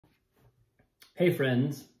Hey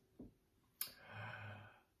friends,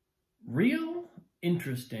 real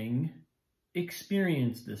interesting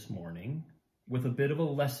experience this morning with a bit of a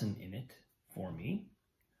lesson in it for me.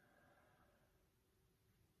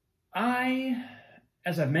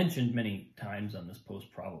 As I've mentioned many times on this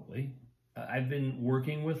post probably, I've been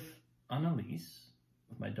working with Annalise,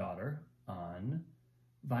 with my daughter, on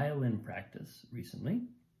violin practice recently.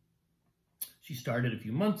 She started a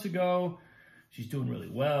few months ago. She's doing really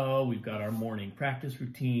well. We've got our morning practice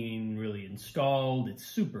routine really installed. It's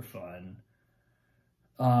super fun.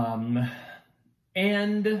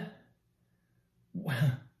 And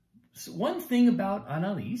one thing about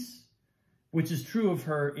Annalise, which is true of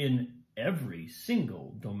her in every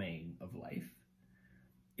single domain of life,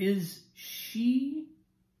 is she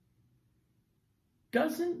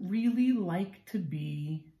doesn't really like to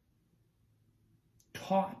be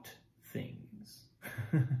taught things.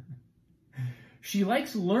 She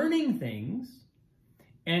likes learning things,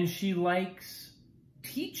 and she likes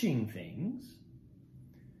teaching things,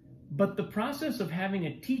 but the process of having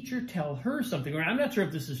a teacher tell her something, or I'm not sure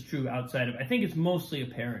if this is true outside of, I think it's mostly a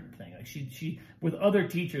parent thing. Like she with other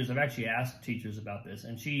teachers, I've actually asked teachers about this,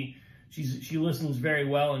 and she listens very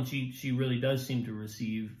well, and she really does seem to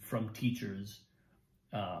receive from teachers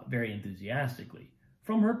very enthusiastically.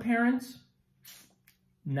 From her parents,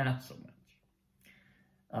 not so much.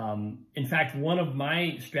 In fact, one of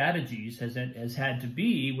my strategies has had to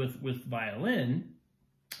be with violin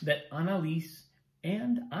that Annalise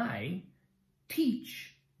and I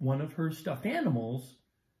teach one of her stuffed animals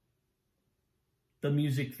the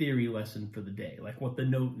music theory lesson for the day, like what the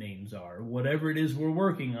note names are, whatever it is we're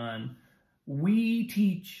working on. We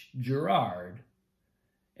teach Gerard,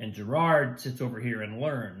 and Gerard sits over here and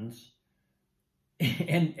learns,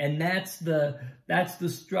 and that's the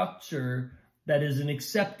structure that is an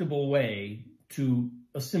acceptable way to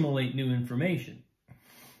assimilate new information.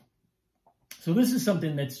 So this is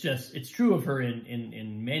something that's just, it's true of her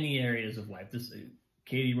in many areas of life.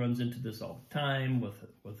 Katie runs into this all the time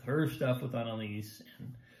with her stuff with Annalise.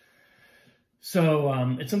 And so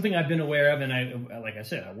it's something I've been aware of, and like I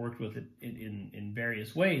said, I worked with it in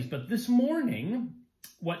various ways. But this morning,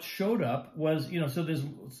 what showed up was, so there's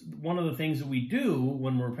one of the things that we do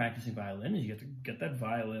when we're practicing violin is you have to get that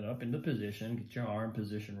violin up into position, get your arm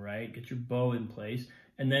position right, get your bow in place.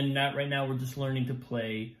 And then right now we're just learning to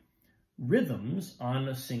play rhythms on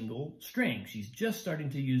a single string. She's just starting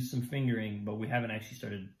to use some fingering, but we haven't actually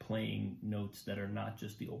started playing notes that are not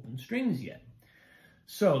just the open strings yet.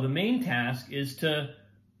 So the main task is to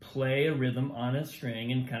play a rhythm on a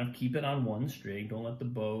string and kind of keep it on one string. Don't let the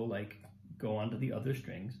bow go onto the other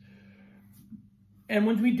strings. And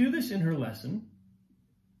when we do this in her lesson,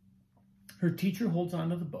 her teacher holds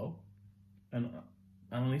onto the bow and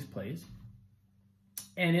Annalise plays,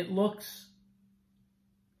 and it looks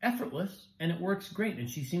effortless, and it works great, and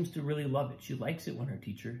she seems to really love it. She likes it when her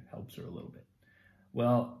teacher helps her a little bit.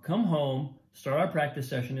 Well, come home, start our practice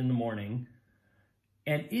session in the morning,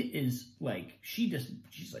 and it is like, she's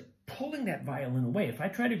like pulling that violin away. If I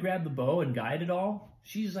try to grab the bow and guide it all,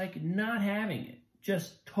 she's like not having it.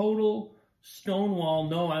 Just total stonewall,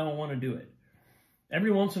 no, I don't want to do it.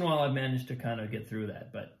 Every once in a while I've managed to kind of get through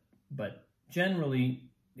that, but generally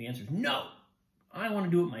the answer is no, I want to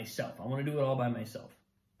do it myself. I want to do it all by myself.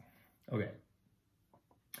 Okay.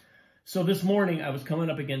 So this morning I was coming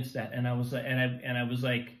up against that, and I was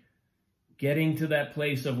like getting to that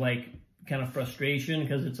place of like kind of frustration,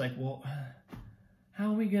 because it's like, well, how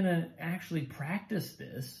are we going to actually practice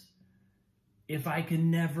this if I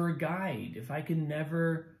can never guide, if I can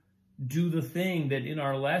never do the thing that in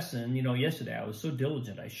our lesson, yesterday I was so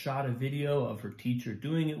diligent. I shot a video of her teacher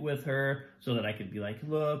doing it with her so that I could be like,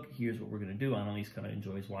 look, here's what we're going to do. Annalise kind of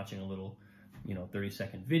enjoys watching a little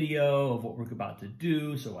 30-second video of what we're about to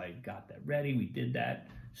do. So I got that ready. We did that.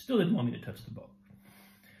 Still didn't want me to touch the bow.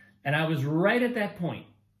 And I was right at that point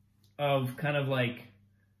of kind of like,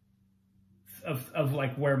 of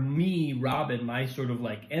like where me, Robin, my sort of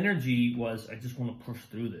like energy was, I just want to push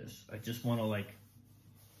through this. I just want to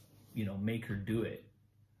make her do it,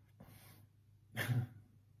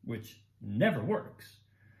 which never works.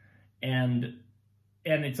 And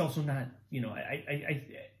it's also not,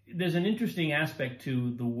 there's an interesting aspect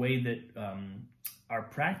to the way that our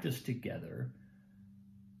practice together,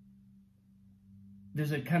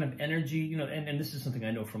 there's a kind of energy, and this is something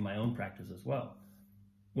I know from my own practice as well.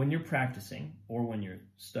 When you're practicing or when you're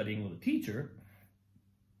studying with a teacher,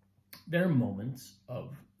 there are moments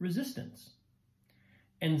of resistance.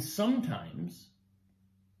 And sometimes,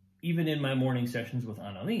 even in my morning sessions with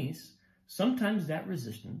Annalise, sometimes that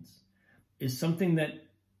resistance is something that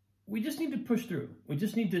we just need to push through. We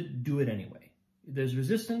just need to do it anyway. There's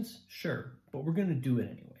resistance, sure, but we're going to do it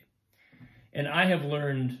anyway. And I have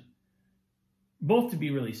learned both to be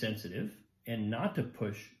really sensitive and not to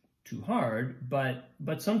push too hard, but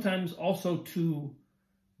sometimes also to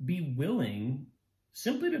be willing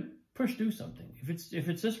simply to push through something. If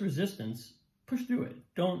it's just resistance, push through it.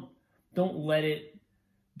 Don't let it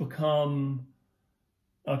become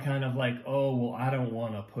a kind of like, oh, well, I don't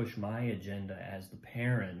want to push my agenda as the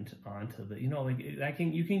parent onto the, I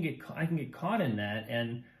can get caught in that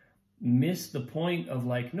and miss the point of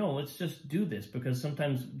like, no, let's just do this, because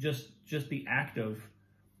sometimes just the act of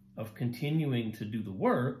continuing to do the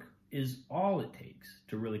work is all it takes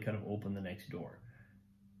to really kind of open the next door.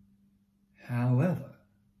 However,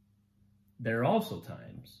 there are also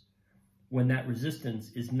times when that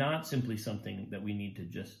resistance is not simply something that we need to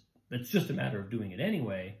that's just a matter of doing it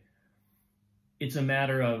anyway. It's a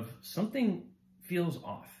matter of something feels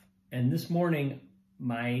off. And this morning,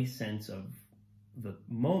 my sense of the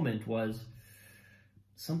moment was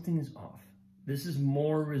something is off. This is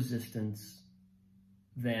more resistance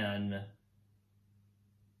than,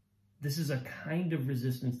 this is a kind of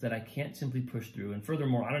resistance that I can't simply push through. And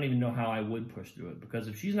furthermore, I don't even know how I would push through it, because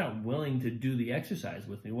if she's not willing to do the exercise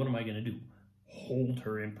with me, what am I going to do? Hold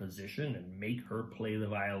her in position and make her play the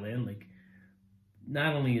violin? Like,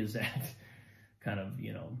 not only is that kind of,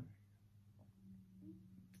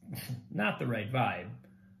 not the right vibe,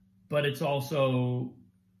 but it's also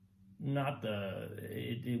not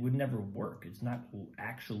it would never work. It's not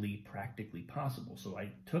actually practically possible. So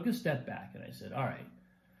I took a step back and I said, all right,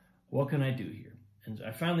 what can I do here? And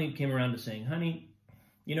I finally came around to saying, honey,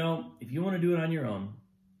 if you want to do it on your own,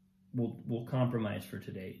 we'll compromise for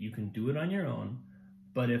today. You can do it on your own,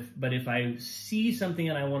 but if I see something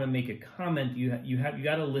and I want to make a comment, you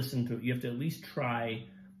got to listen to it. You have to at least try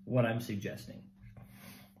what I'm suggesting.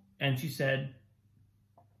 And she said,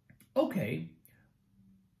 okay,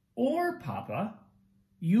 or Papa,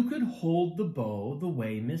 you could hold the bow the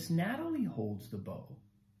way Miss Natalie holds the bow.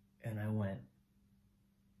 And I went,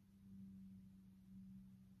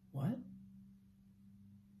 what?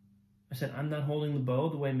 I said, I'm not holding the bow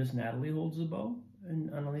the way Miss Natalie holds the bow?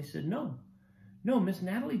 And Annalise said, no, Miss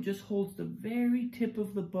Natalie just holds the very tip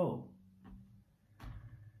of the bow.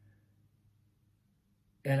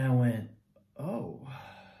 And I went, oh,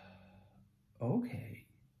 okay,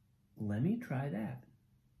 let me try that.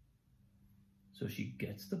 So she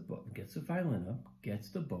gets the violin up, gets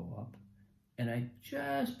the bow up, and I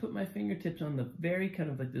just put my fingertips on the very kind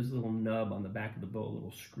of like this little nub on the back of the bow, a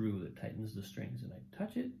little screw that tightens the strings, and I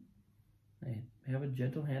touch it. I have a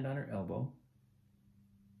gentle hand on her elbow,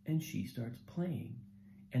 and she starts playing.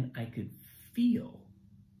 And I could feel,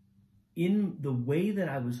 in the way that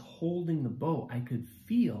I was holding the bow, I could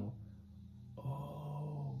feel,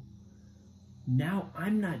 oh, now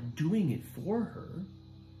I'm not doing it for her.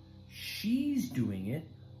 She's doing it.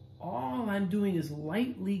 All I'm doing is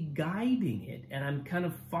lightly guiding it, and I'm kind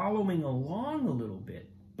of following along a little bit.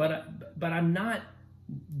 But I'm not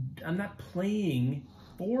playing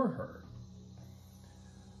for her.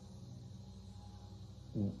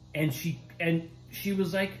 And she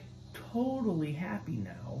was like totally happy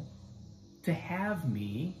now to have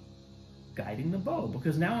me guiding the bow,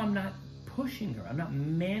 because now I'm not pushing her. I'm not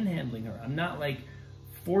manhandling her. I'm not like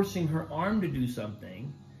forcing her arm to do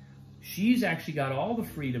something. She's actually got all the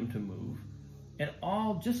freedom to move, and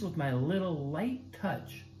all just with my little light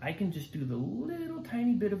touch, I can just do the little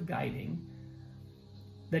tiny bit of guiding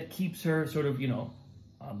that keeps her sort of,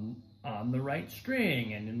 on the right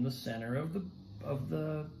string and in the center of the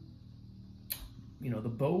the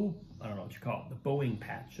bow, I don't know what you call it, the bowing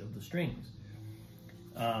patch of the strings.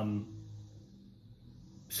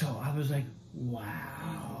 So I was like,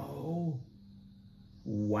 wow,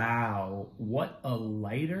 what a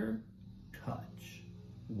lighter touch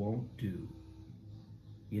won't do.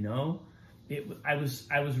 I was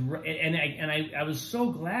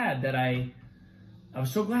so glad that I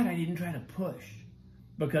didn't try to push,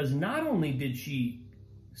 because not only did she,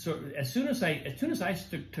 so as soon as I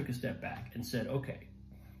took a step back and said, okay,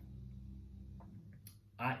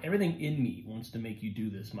 everything in me wants to make you do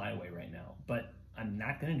this my way right now, but I'm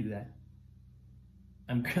not going to do that.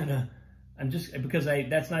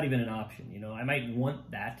 That's not even an option. I might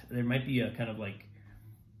want that. There might be a kind of like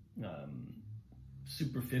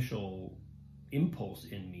superficial impulse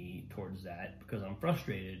in me towards that because I'm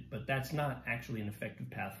frustrated, but that's not actually an effective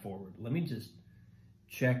path forward. Let me just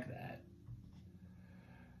check that.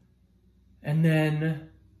 And then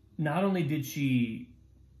not only did she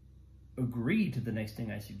agree to the next thing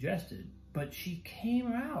I suggested, but she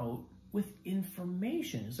came out with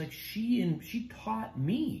information. It's like she taught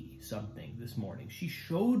me something this morning. She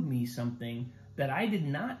showed me something that I did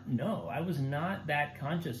not know. I was not that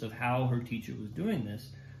conscious of how her teacher was doing this.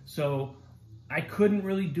 So I couldn't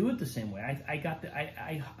really do it the same way.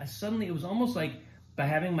 I suddenly, it was almost like by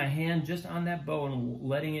having my hand just on that bow and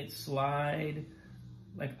letting it slide,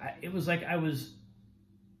 it was like I was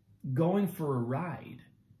going for a ride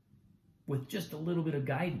with just a little bit of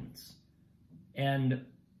guidance, and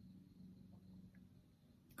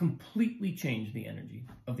completely changed the energy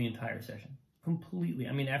of the entire session. Completely.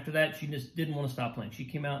 I mean, after that, she just didn't want to stop playing. She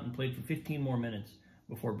came out and played for 15 more minutes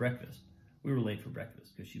before breakfast. We were late for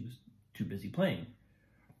breakfast because she was too busy playing.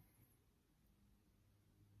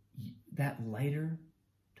 That lighter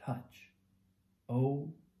touch.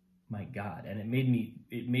 Oh my God. And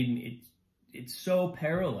it's so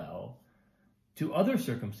parallel to other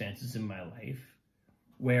circumstances in my life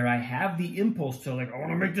where I have the impulse to, like, I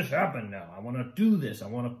want to make this happen now. I want to do this. I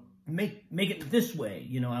want to make it this way.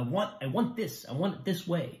 You know, I want this. I want it this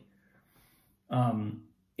way.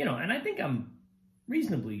 You know, and I think I'm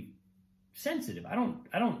reasonably sensitive. I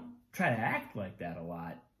don't try to act like that a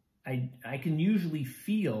lot. I can usually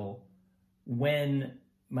feel when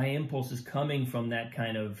my impulse is coming from that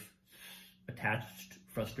kind of attached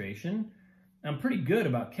frustration. I'm pretty good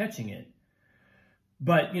about catching it.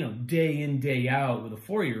 But, you know, day in, day out with a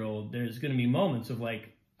 4-year-old, there's going to be moments of like,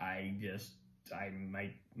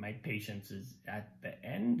 my patience is at the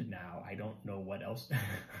end now. I don't know what else,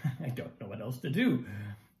 I don't know what else to do.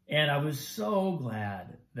 And I was so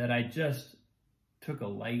glad that I just took a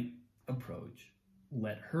light approach,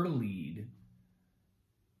 let her lead,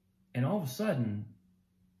 and all of a sudden,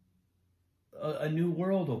 a new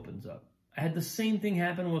world opens up. I had the same thing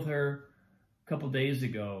happen with her a couple days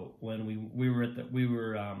ago when we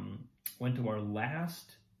went to our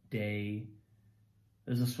last day.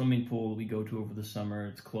 There's a swimming pool we go to over the summer.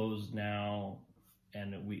 It's closed now,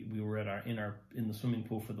 and we were in the swimming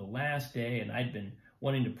pool for the last day, and I'd been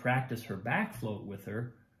wanting to practice her back float with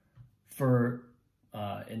her for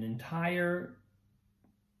an entire,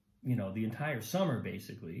 the entire summer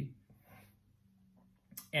basically.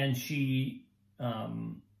 And she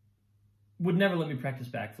would never let me practice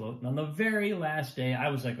back float. And on the very last day, I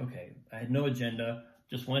was like, okay, I had no agenda,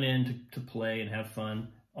 just went in to play and have fun.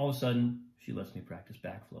 All of a sudden, she lets me practice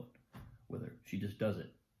back float with her. She just does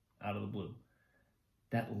it out of the blue.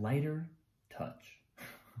 That lighter touch.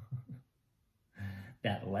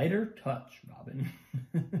 That lighter touch, Robin.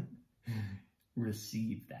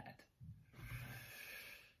 Receive that.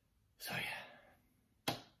 So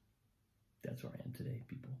yeah, that's where I am today,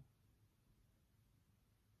 people.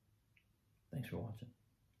 Thanks for watching.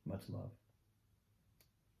 Much love.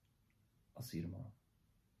 I'll see you tomorrow.